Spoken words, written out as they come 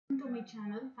To my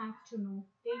channel Facts to Know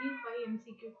Daily 5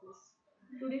 MCQ quiz.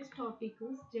 Today's topic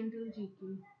is General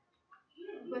GK.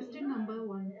 Question number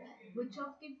 1. Which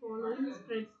of the following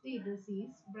spreads the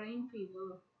disease brain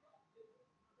fever?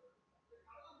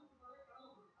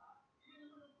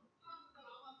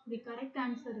 The correct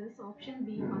answer is option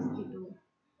B, mosquito.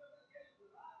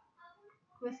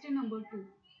 Question number 2.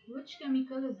 Which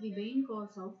chemical is the main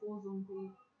cause of ozone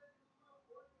hole?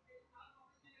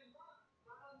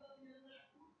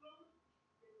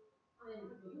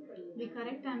 The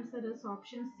correct answer is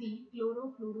option C,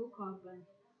 chlorofluorocarbon.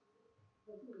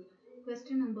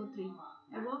 Question number 3.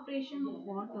 Evaporation of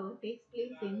water takes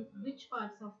place in which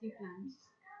parts of the plants?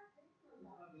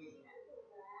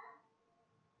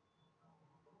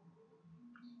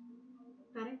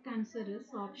 Correct answer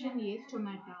is option A,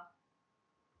 stomata.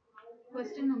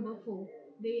 Question number 4.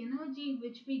 The energy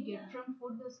which we get from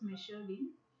food is measured in.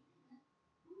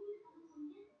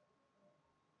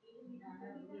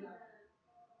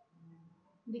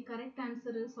 The correct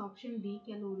answer is option D,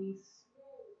 calories.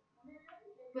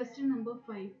 Question number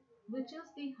 5. Which is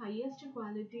the highest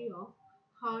quality of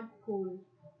hard coal?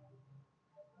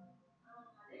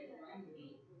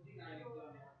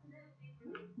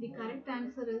 The correct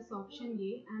answer is option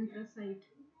A, anthracite.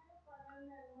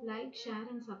 Like, share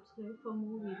and subscribe for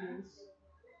more videos.